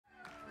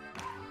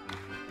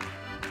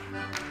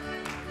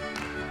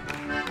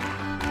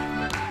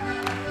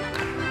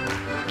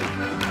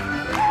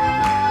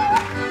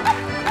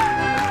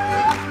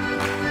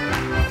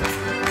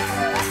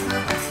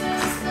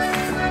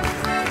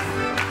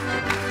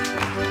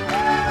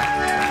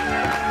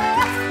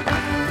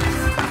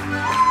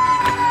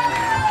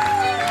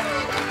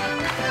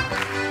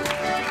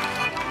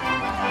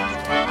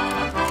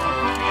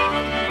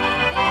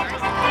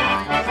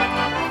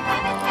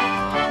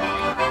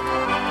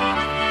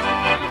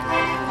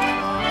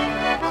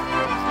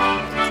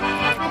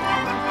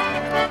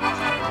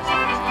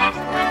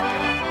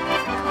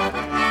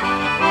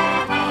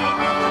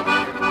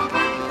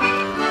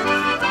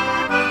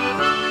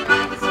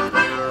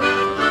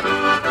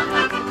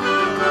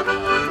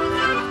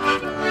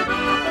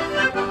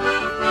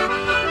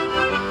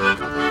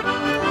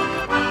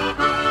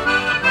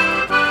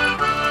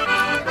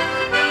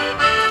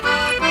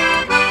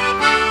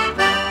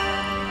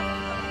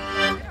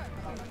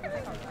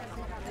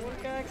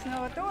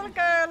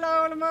tulge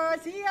laulma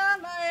siia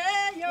mäe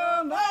ju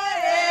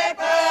mäe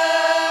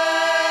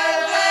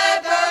peale.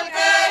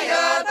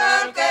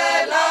 Tulge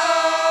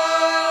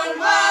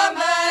laulma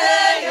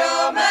mäe ju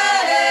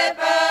mäe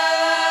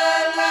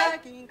peale.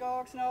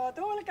 Kingoks no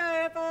tulge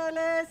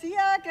peale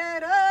siia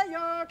kere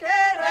ju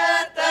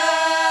kereta.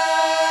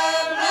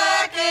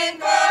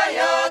 Kingo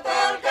ju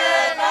tulge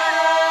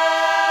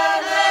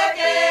peale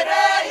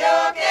kere ju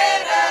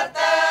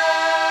kereta.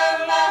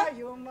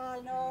 Jumal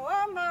no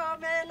oma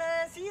meile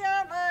siia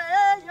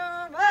mäe ju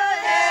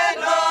mäe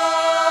loo.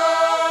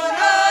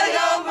 No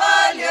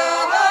Jumal ju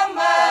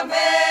oma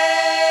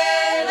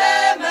meile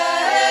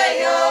mäe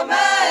ju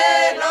mäe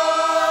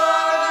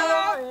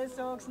loo.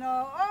 Esoks no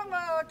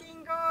oma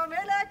kingo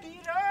meile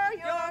kirja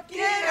ju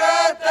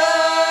kirjuta.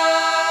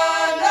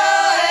 No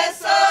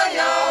eso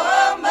ju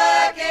oma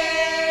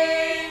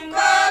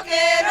kingo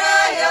kirja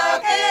ju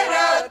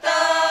kirjuta.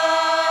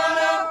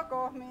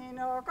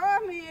 No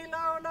kohmi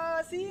laula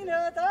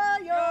sineda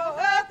ju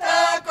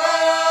hätako.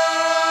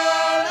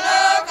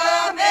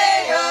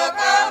 No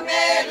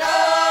kohmi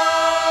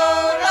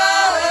laula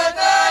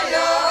häda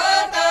ju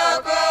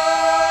hätako.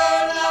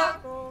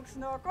 Kuks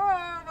no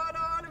koval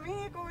on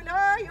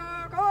miikula ju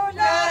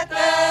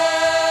kuljata.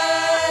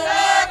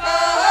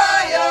 Koha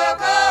ju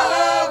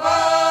koval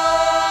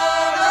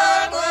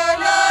on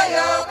kulja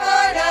ju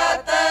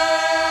kuljata.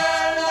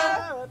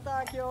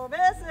 Võtak ju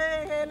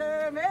vesele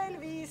meil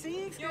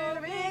viisiks küll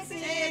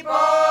visipoori.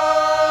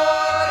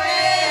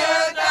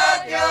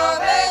 Võtak ju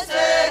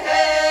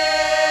vesele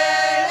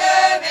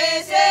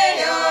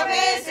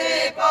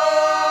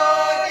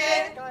visipoori.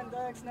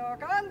 Kandeks no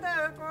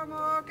kandeku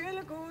mu küll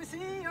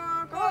kusi ju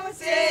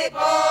kusipoori.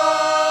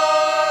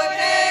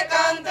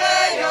 Kande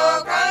ju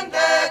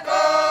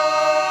kandeku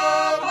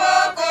mu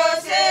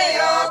kusi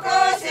ju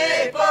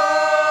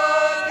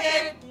kusipoori.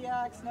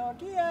 Kieks no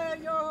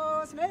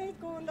kiejus meid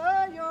kulle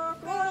ju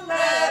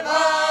kulle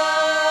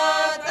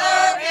vaata.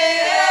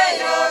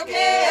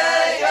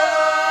 Kiejus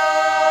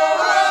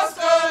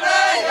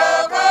kulle ju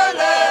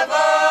kulle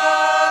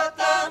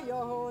vaata.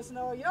 Johus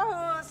no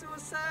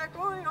johususse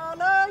kui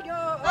ole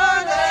ju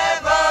ole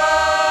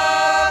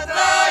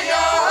vaata.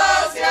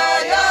 Johus ja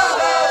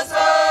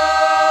johususse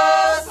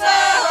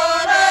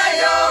ole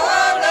ju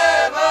ole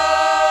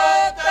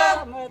vaata.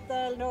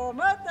 Mõtel no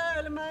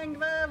mõtel mäng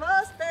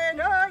vast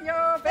peno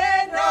ju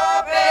peno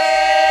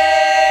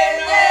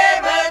peeni.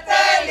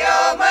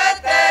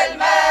 Mõtel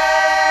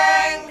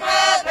mäng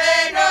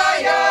peno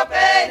ju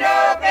peno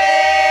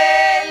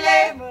peeni.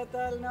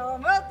 Mõtel no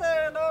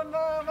mõtel on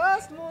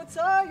vast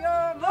mutsa ju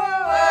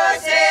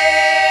muusika.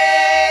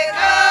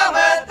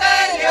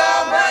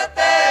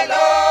 Mõtel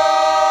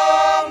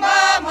oma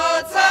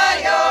mutsa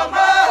ju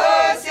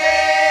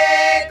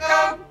muusika.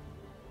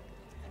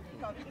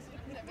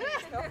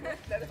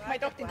 Ma ei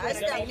tohtinud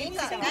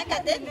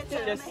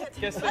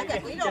kes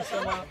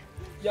oma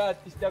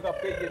jäätist jagab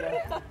kõigile.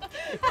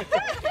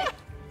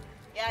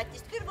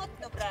 Jäätist küll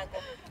võtnu praegu.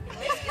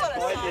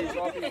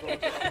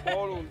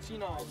 Palun,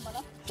 sina.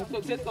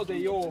 Setod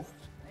ei joo.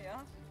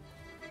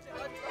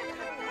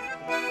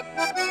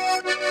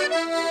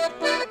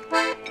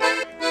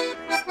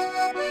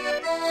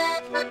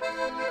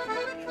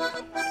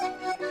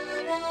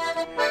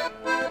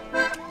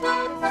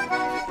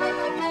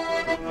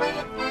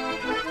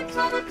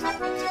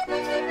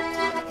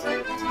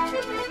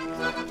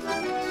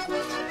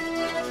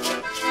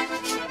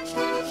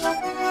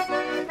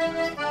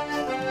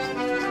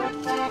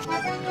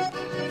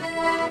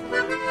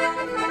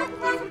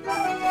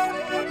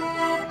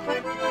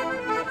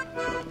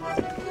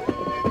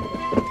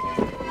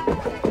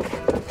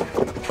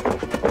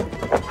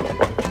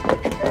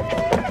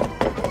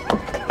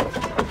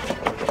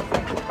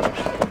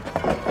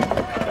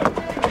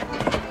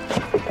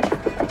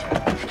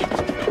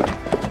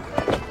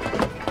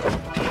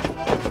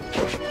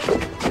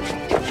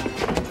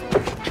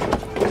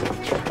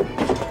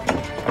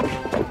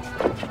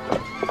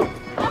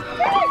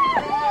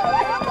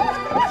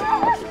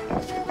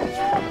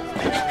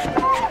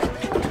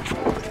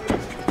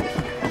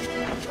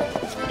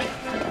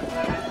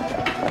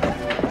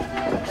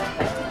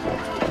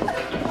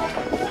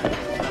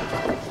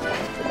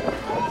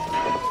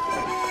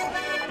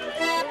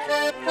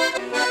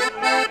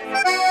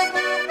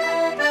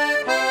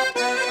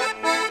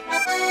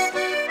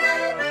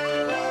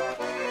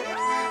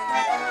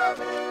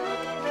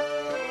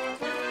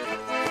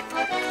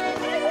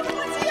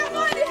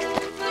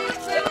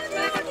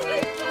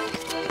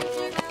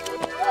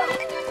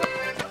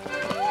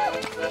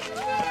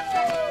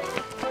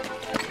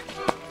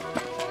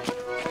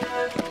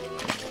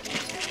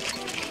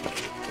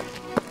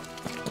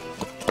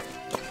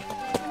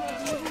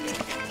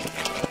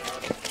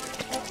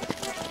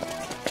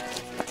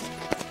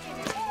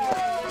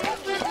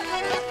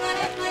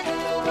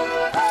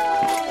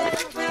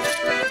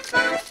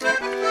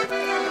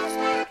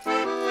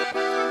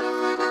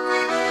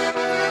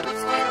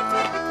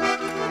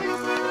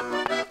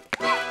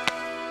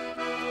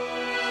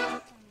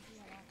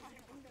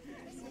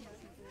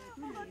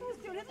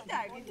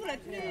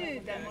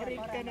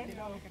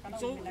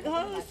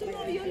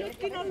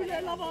 ainukene on üle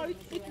lava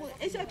ütleb mu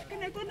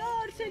esekene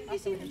konaar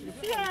sõnnisin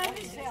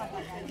süämis.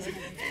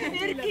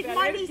 Erkid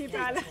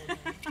manistad.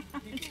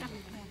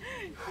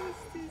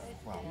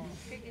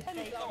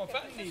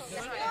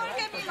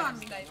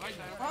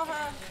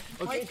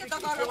 Okay, if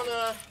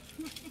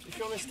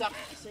you wanna start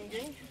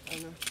singing.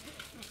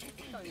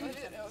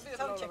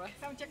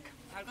 Sound check.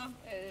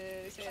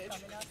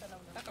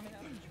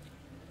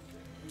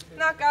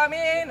 Naka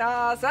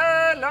naasõ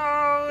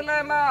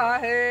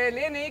laulõmahe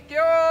linik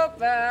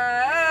jope.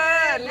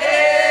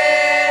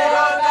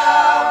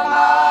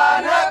 Leelotama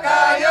naka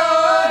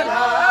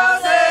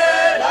naasõ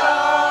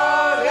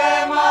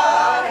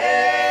laulõmahe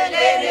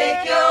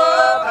linik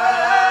jope.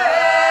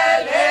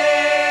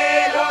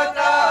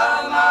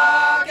 Leelotama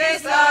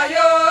kisa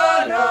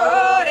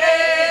jonore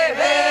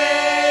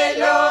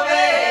veljo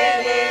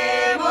veli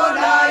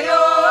muna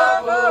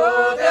jopu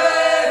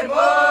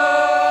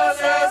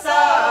tõrmuse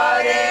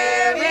saare.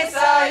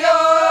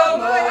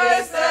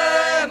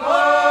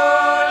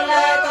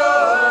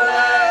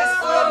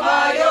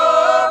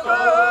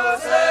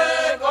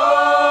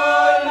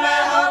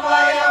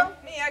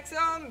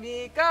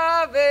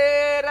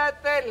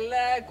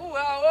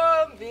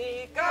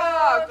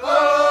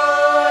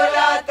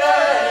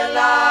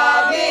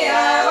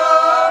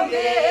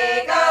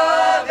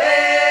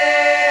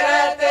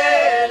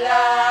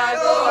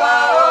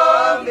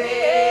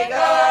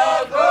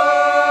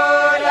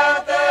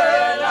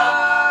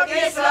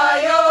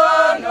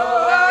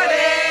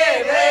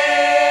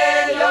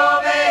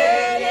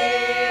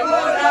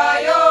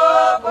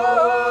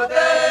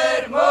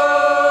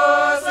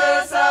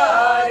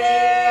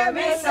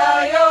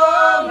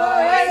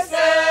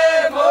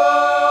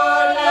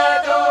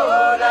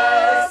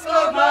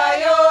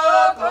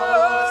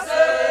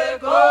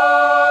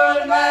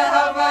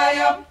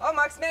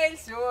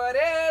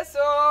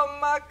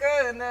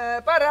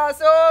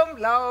 Parasom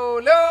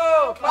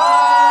laulõpark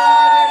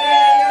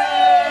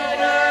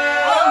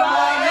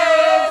oma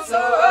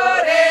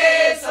suure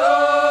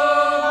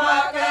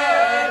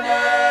summakene.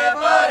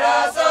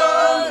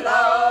 Parasom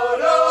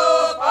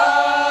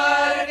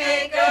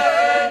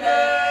laulõpargikene,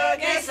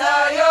 kisa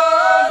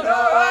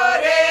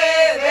jonore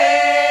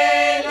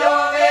veljo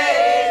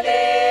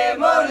veli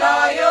muna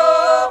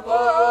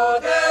jopu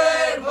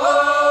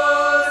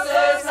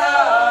tõrmuse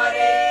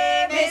saare.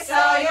 Mis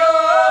sa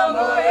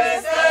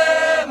jomuiste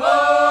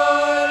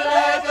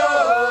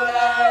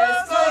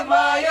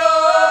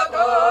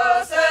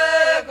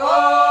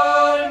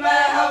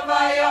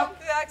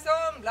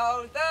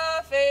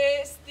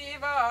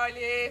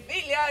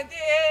Viljandi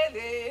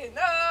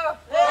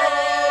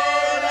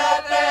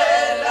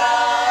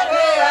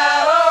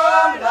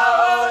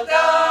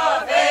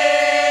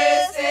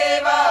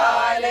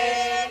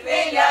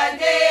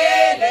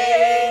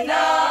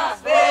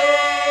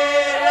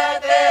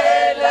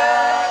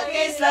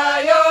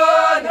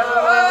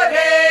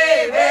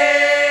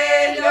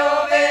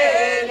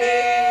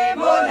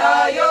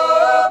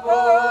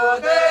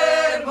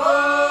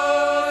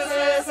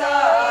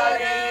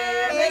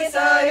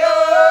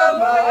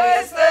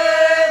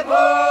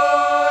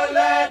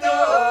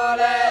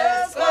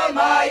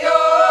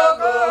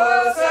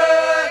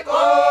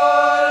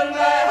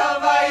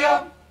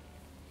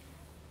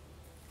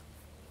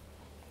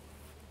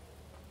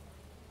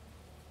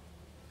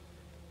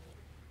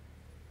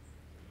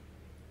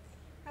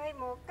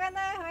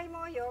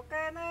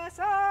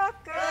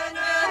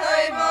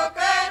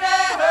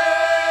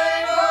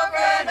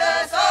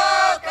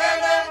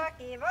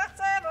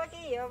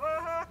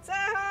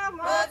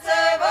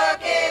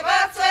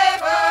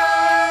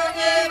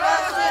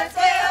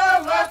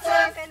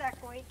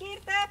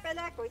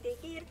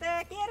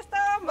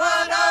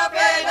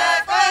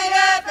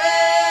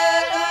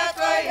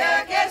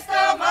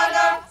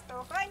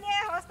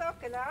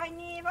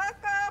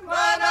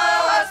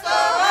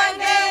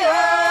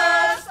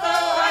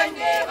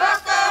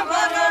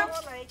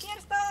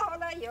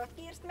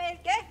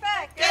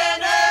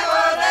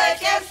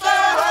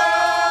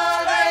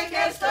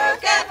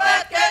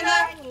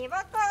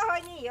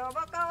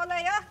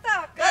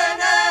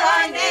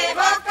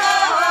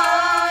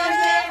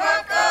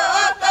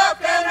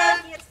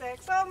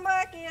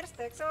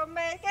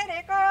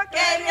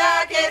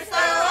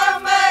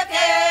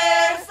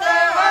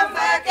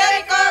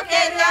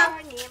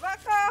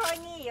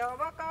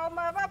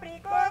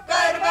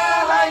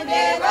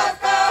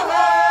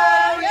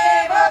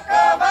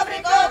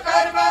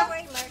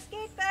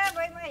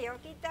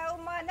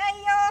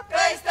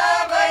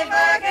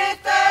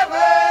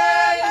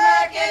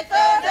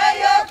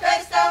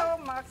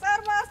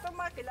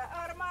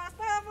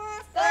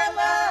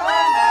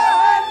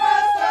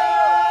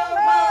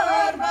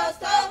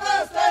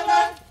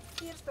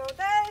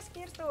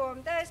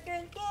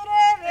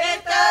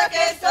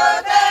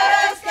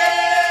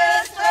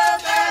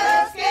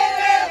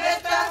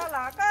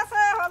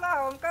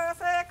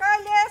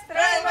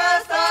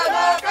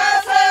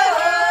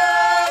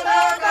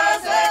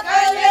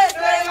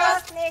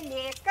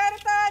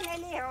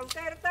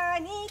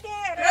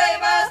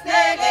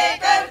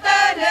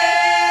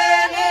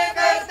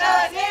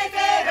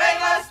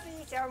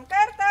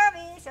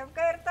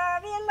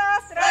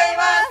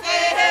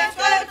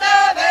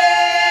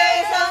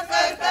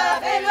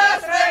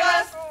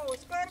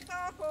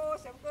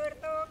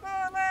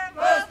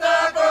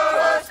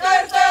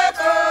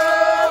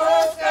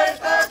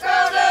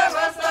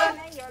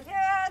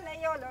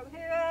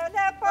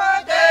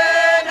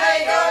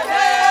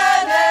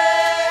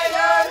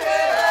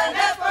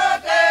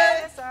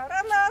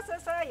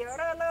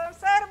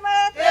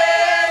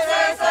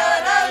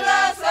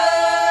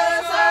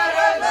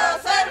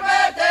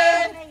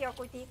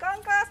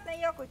kangas,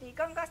 neio kudi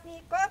kangas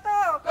nii kodu.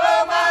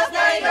 Komas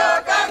neio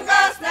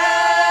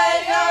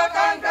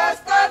kangas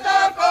kodu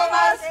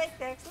komas.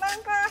 Heiteks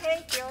langa,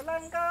 heitio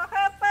langa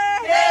hõpe.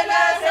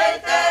 Helas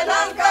heite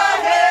langa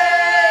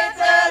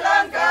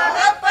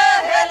hõpe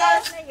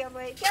helas. Neio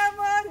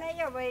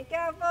või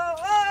kävu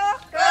oh.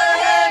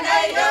 Kõhe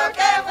neio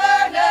kävu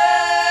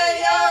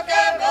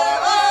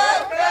oh.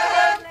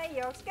 Kõhe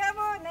Neioks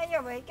kävu, neio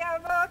või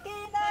kävu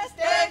kiinest.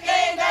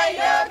 tegi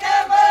neio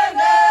kävu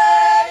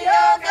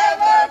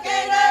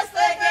kiines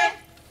tegi.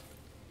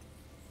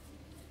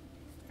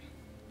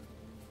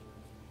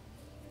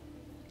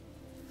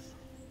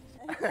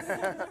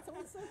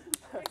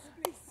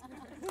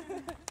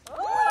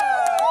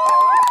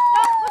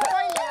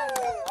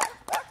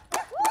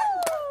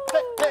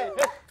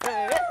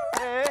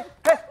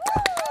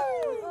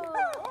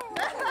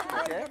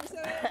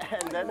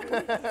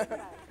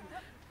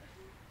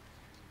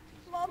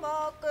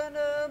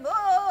 Mamakene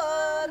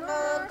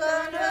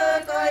makene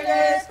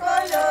kallis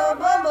kalju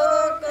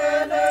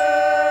mamakene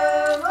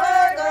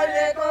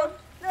kalliku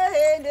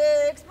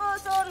leheniks ma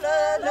sulle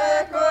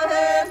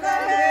kohe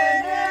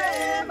leheni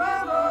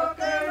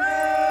mamakene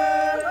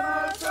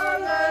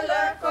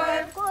sulle kohe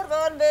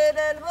kurval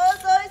meelel ma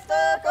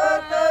saista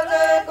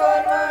kattele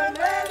kurval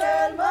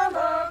meelel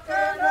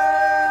mamakene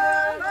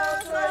ma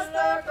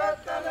saista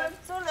kattele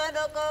sulle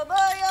Naka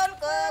ma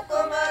jalga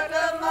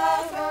kumarlema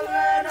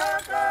sulle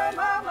Naka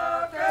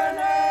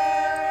mamakene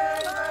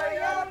ma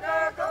jalga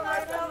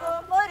kumarlema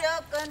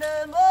marjakene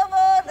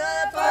mamale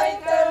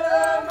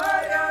paikele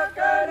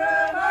marjakene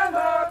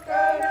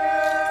mamakene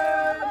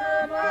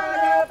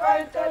mamale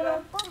paikele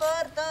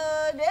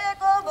kumartane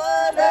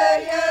kumale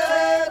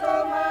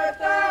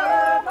kumarta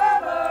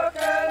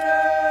mamakene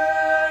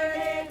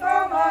nii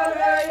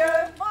kumale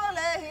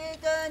male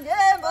hiitan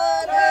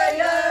male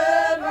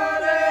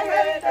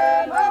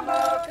hiitan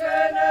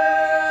mamakene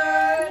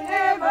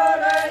nii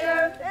male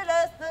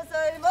elest ma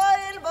sai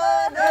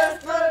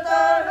maailmadest mõelda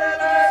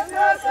elest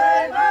ma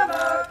sai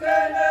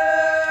mamakene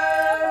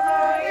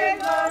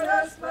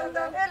maailmadest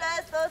mõelda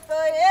elest ma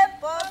sai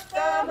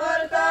epata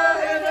mõelda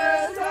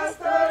elest ma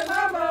sai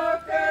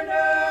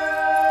mamakene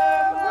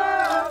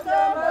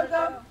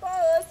mõelda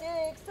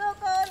kaasiks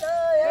sakala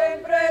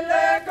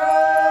embrele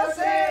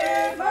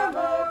kaasik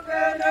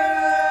mamakene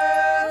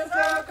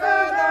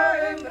sakala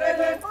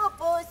embrele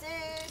upusi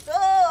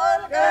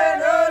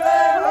solgenole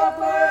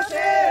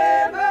upusi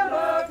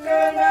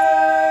mamakene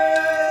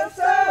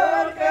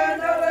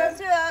solgenole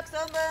syöks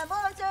homme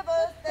moolse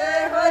võtte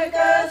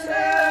haige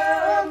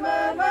homme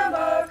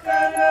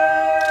mamakene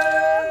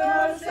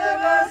moolse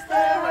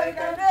vaste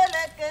haige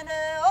velekene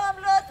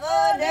omlad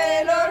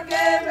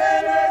vanilurgi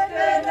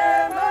velekene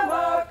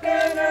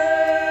mamakene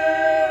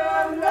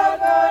omlad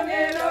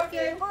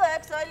vanilurgi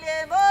poeg salli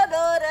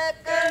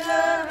manorekene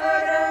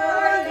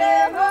salli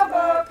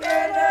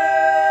mamakene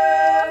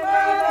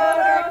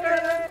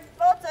manorekene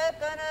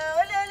lotsekene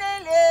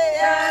oljolili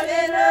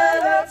jäline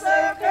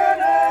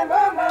lotsekene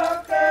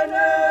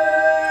mamakene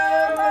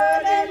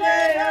malile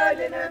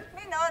jäline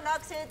mina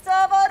naksid sa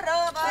varra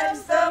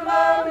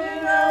varstama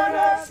mina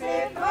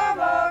naksid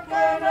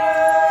mamakene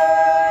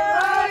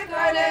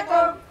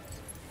aikaliku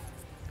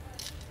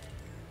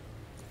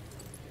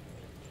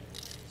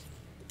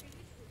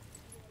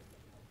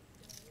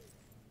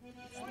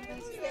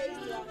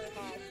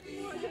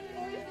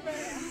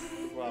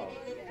Wow,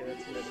 okay,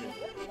 that's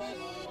amazing.